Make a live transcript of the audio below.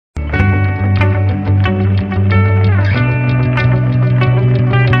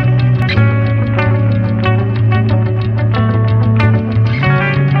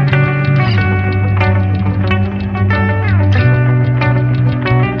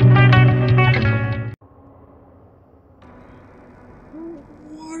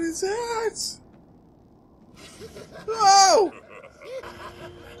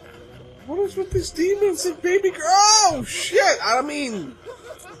these demons and baby girl. Oh shit! I mean,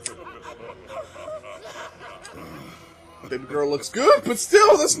 baby girl looks good, but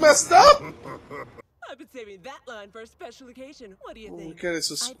still, that's messed up. I've been saving that line for a special occasion. What do you think? Okay,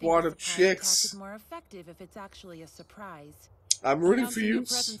 it's a squad of chicks. Is more effective if it's actually a surprise. I'm rooting for you. Your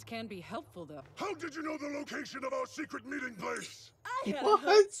presence can be helpful, though. How did you know the location of our secret meeting place? I had What?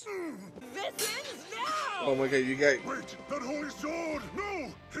 This ends now! Oh my god, you got Wait, that holy sword!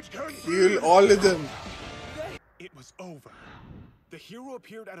 No! It can't kill be! all of them. It was over. The hero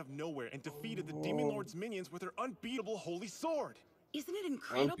appeared out of nowhere and defeated the Demon Lord's minions with her unbeatable holy sword. Isn't it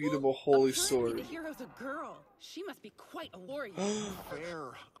incredible? Unbeatable holy Apparently sword. The hero's a girl. She must be quite a warrior. Fair.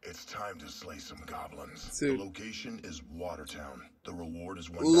 It's time to slay some goblins. Dude. The location is Watertown. The reward is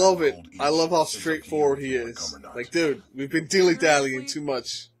one Love it. gold each. I love how It's up to you straightforward if he you wanna is. come or not. Like, dude, we've been dilly-dallying too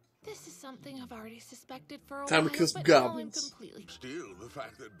much. This is something I've already suspected for a Time to while, kill some but now I'm goblins. completely... Still, the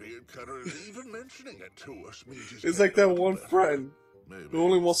fact that Beard Cutter is even mentioning it to us means he's It's like that getting one better. friend Maybe. who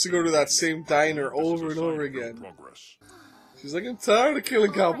only wants to go to that same diner This is over a and sign over of your again. progress. She's like, I'm tired of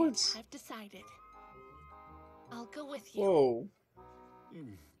killing All right, goblins. I've decided. I'll go with you. Whoa.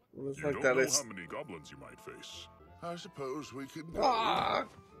 Hmm. Well, it's You like don't that. know It's how many goblins you might face. I suppose we could go. ah.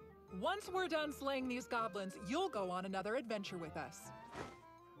 Once we're done slaying these goblins, you'll go on another adventure with us.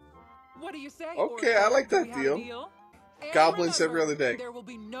 What do you say? Okay, Orc? I like Do that we have a deal. And Goblins remember, every other day. There will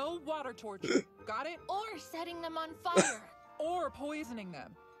be no water torture. Got it? Or setting them on fire. Or poisoning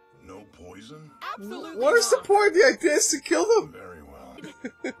them. No poison? Absolutely. What is the not. point? The idea is to kill them. Very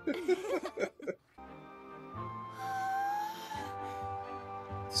well.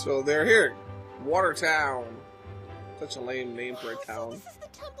 So they're here. Watertown. Such a lame name for a So town. this is the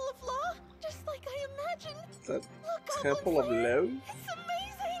Temple of Law, just like I imagined. The Look, Temple of Goblin Law? It's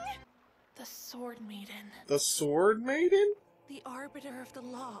amazing. The Sword Maiden, The Sword Maiden? the arbiter of the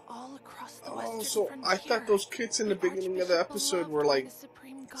law all across the Oh, western so frontier. I thought those kids in the beginning of the Archbishop episode were beloved by like the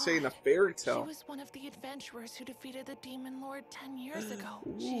Supreme God. saying a fairy She tale. was one of the adventurers who defeated the Demon Lord 10 years ago.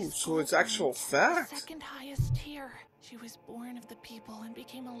 Ooh, She's so it's Goblin, actual the fact. second highest tier. She was born of the people and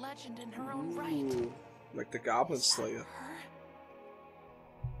became a legend in her own right. Ooh, like the Goblin Is that Slayer. her?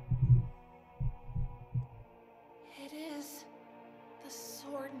 It is the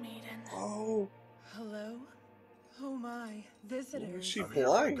Sword Maiden. Oh, Hello? Oh my, visitors. is she I'm here for the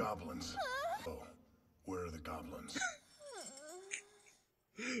blind? goblins. Oh, where are the goblins?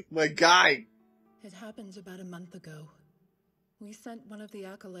 My guy. It happened about a month ago. We sent one of the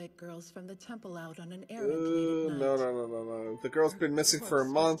acolyte girls from the temple out on an errand late at night. No. The girl's been missing for a Corpse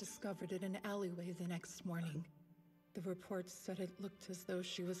was month. discovered in an alleyway the next morning. The reports said it looked as though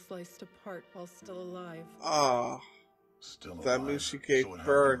she was sliced apart while still alive. Ah, Still That alive. means she gave so it happened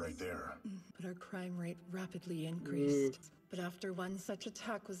birth. right there. But our crime rate rapidly increased. But after one such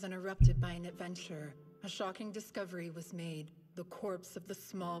attack was interrupted by an adventurer, a shocking discovery was made. The corpse of the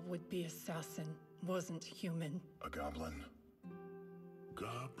small would-be assassin wasn't human. A goblin.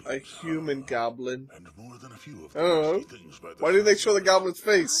 Goblins. a human goblin. And more than a few of I don't know. nasty things by the Why did they sounds show of the it. goblin's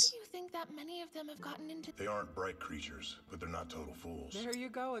How face? do you think that many of them have gotten into... They aren't bright creatures, but they're not total fools. There you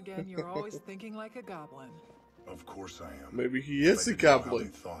go again. You're always thinking like a goblin. Of course I am. Maybe he If is I a didn't know how goblin. they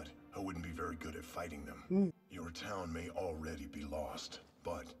thought, I wouldn't be very good at fighting them. Hmm. Your town may already be lost,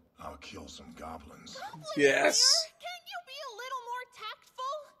 but I'll kill some goblins. Yes. Can't you be a little more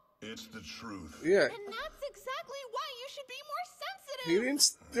tactful? It's the truth. Yeah. And that's exactly why you should be more He sensitive.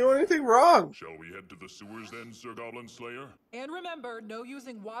 didn't do anything wrong. Shall we head to the sewers then, Sir Goblin Slayer? And remember, no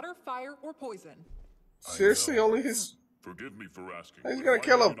using water, fire, or poison. Seriously, know. only his... Forgive me for asking. He's but gonna why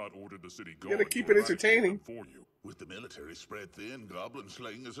kill have him. you not ordered the city You gotta guard keep to it eradicate entertaining. them for you? With the military spread thin, goblin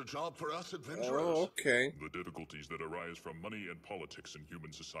slaying is a job for us Oh, adventurers. okay. The difficulties that arise from money and politics in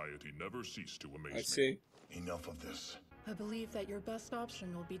human society never cease to amaze I me. see. Enough of this. I believe that your best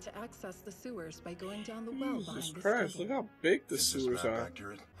option will be to access the sewers by going down the well Jesus behind this Christ, look temple. how big the Is this sewers map are.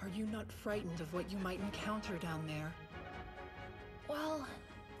 accurate? Are you not frightened of what you might encounter down there? Well,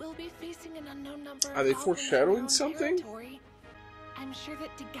 we'll be facing an unknown number of Are they goblins in foreshadowing our own something? territory. I'm sure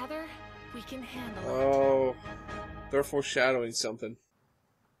that together we can handle it. Oh, they're foreshadowing something.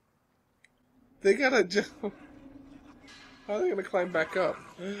 They gotta jump. How are they gonna climb back up?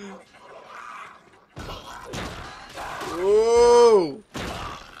 Whoa!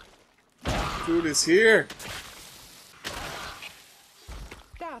 Dude is here.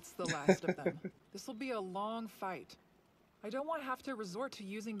 That's the last of them. This will be a long fight. I don't want to have to resort to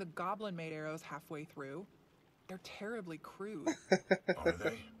using the goblin-made arrows halfway through. They're terribly crude. Are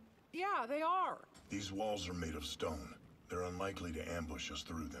they? Yeah, they are. These walls are made of stone. They're unlikely to ambush us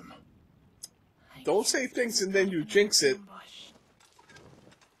through them. Don't say things and then you jinx it.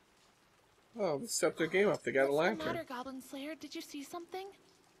 Oh, they stepped their game up. They got a What's the lantern. matter, Goblin Slayer? Did you see something?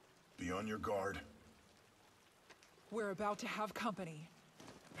 Be on your guard. We're about to have company.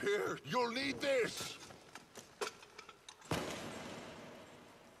 Here, you'll need this.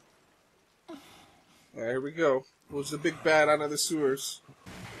 Alright, here we go. Who's the big bad out of the sewers?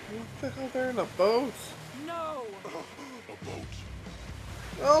 What the hell? They're in a boat. No! A boat.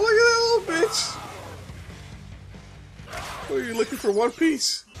 Oh, look at that little bitch! Oh, you're looking for One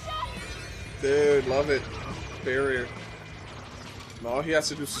Piece. Dude, love it. Barrier. And all he has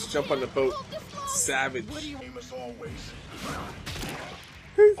to do is just jump on the boat. Savage. Same as always.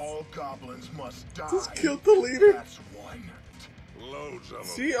 All goblins must die. Just killed the leader. That's one. Loads of them.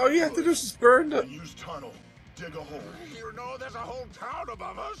 See, all you have to do is just burn the... Use tunnel. Dig a hole. You know there's a whole town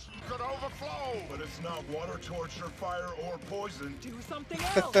above us. Could overflow. But it's not water, torture, fire, or poison. Do something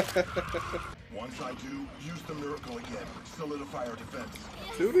else! Dude Once I do, use the miracle again. Solidify our defense.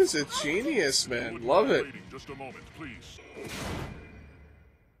 is a genius, man. Love it. Waiting just a moment, please.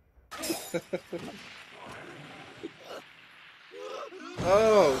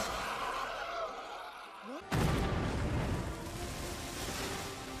 Oh.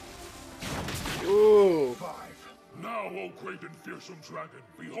 Ooh. 5. Now, O great and fearsome dragon,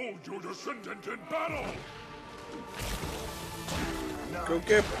 behold your descendant in battle! Go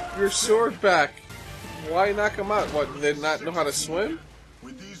get your sword back. Why knock him out? What, do they not know how to swim?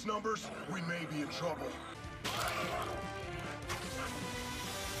 With these numbers, we may be in trouble.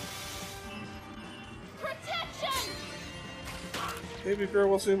 Protection! Baby girl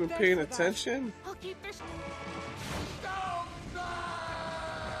wasn't even paying attention? I'll keep this.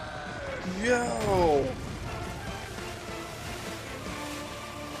 Yo!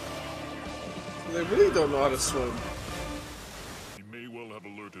 They really don't know how to swim. We may well have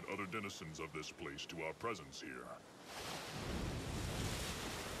alerted other denizens of this place to our presence here.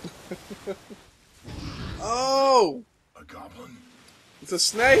 Oh! A goblin? It's a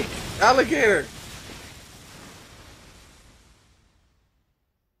snake! Alligator!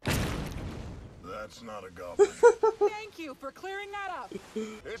 That's not a goblin. Thank you for clearing that up!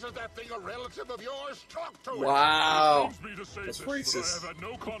 Isn't that thing a relative of yours? Talk to it. Wow! It pains me to say That's this, racist. but I have had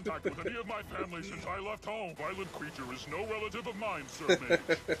no contact with any of my family since I left home. Violent creature is no relative of mine, Sir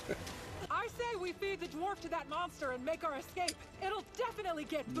Mage. I say we feed the dwarf to that monster and make our escape. It'll definitely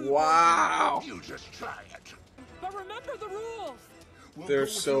get food. Wow! You just try it. But remember the rules! We'll They're go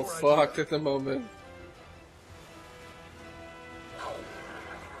with so your fucked idea. at the moment.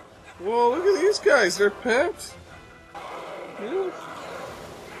 Whoa, look at these guys. They're pimped. Yeah.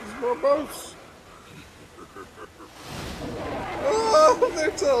 There's more boats. Oh, they're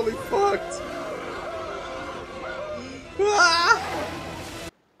totally fucked. Ah!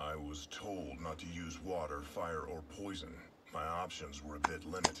 I was told not to use water, fire, or poison. My options were a bit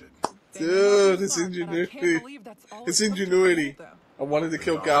limited. Dude, it's Smart, but I can't ingenuity. believe that's all It's it took to ingenuity. kill them. I wanted to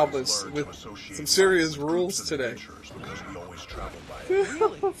kill The goblins learned with to associate some serious with groups rules of today. adventurers because we always traveled by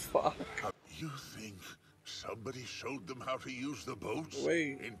it. Fuck. You think somebody showed them how to use the boats?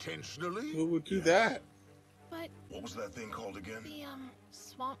 Wait. Intentionally? Who would do that? But What was that thing called again? the,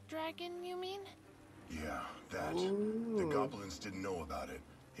 swamp dragon, you mean? Yeah, that. Ooh. The goblins didn't know about it.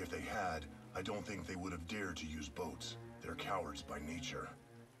 If they had, I don't think they would have dared to use boats. They're cowards by nature.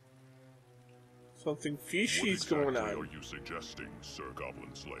 Something What fishy's exactly going are on. you suggesting, Sir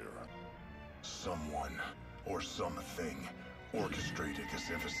Goblin Slayer? Someone, or something, orchestrated this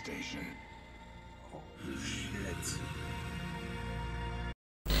devastation. Shit.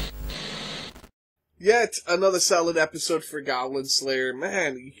 Yet another solid episode for Goblin Slayer.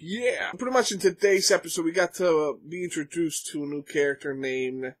 Man, yeah. Pretty much in today's episode, we got to be introduced to a new character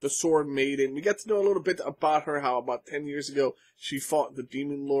named the Sword Maiden. We got to know a little bit about her, how about 10 years ago she fought the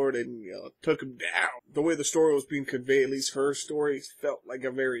Demon Lord and took him down. The way the story was being conveyed, at least her story, felt like a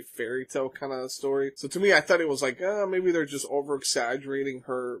very fairy tale kind of story. So to me, I thought it was like, maybe they're just over-exaggerating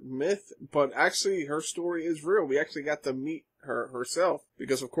her myth. But actually, her story is real. We actually got to meet her herself,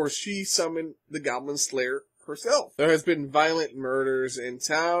 because of course she summoned the Goblin Slayer herself. There has been violent murders in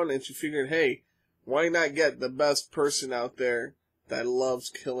town, and she figured, hey, why not get the best person out there that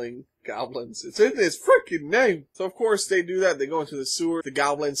loves killing goblins? It's in his freaking name. So of course they do that. They go into the sewer, the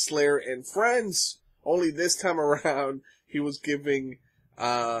Goblin Slayer and friends. Only this time around, he was giving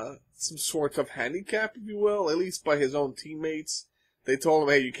some sort of handicap, if you will, at least by his own teammates. They told him,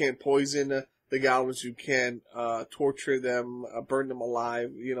 hey, you can't poison the goblins, you can torture them, burn them alive,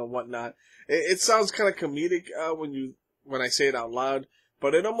 whatnot. It sounds kind of comedic when I say it out loud,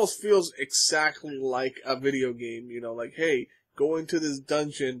 but it almost feels exactly like a video game. Like, hey, go into this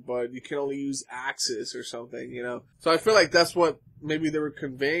dungeon, but you can only use axes or something, you know? So I feel like that's what maybe they were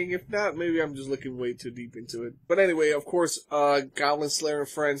conveying. If not, maybe I'm just looking way too deep into it. But anyway, of course, Goblin Slayer and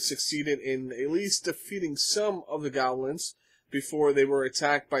friends succeeded in at least defeating some of the goblins before they were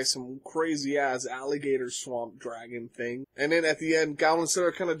attacked by some crazy-ass alligator swamp dragon thing. And then at the end, Goblin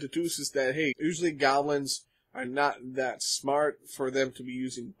Slayer kind of deduces that, hey, usually goblins are not that smart for them to be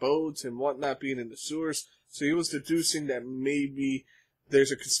using boats and whatnot, being in the sewers. So he was deducing that maybe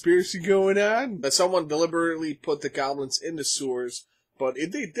there's a conspiracy going on, that someone deliberately put the goblins in the sewers. But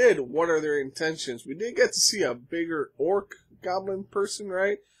if they did, what are their intentions? We did get to see a bigger orc goblin person,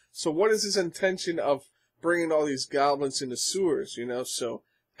 right? So what is his intention of bringing all these goblins in the sewers, you know? So,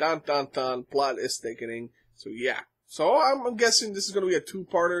 dun, plot is thickening. So yeah. So I'm guessing this is going to be a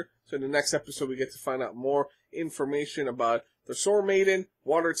two-parter. So in the next episode, we get to find out more information about the Sword Maiden,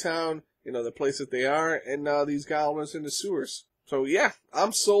 Watertown, you know, the place that they are, and these goblins in the sewers. So yeah,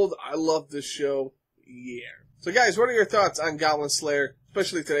 I'm sold. I love this show. Yeah. So guys, what are your thoughts on Goblin Slayer,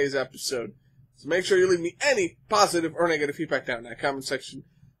 especially today's episode? So make sure you leave me any positive or negative feedback down in that comment section.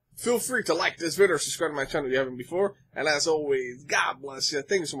 Feel free to like this video or subscribe to my channel if you haven't before. And as always, God bless you.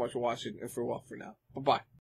 Thank you so much for watching, and farewell for now. Bye-bye.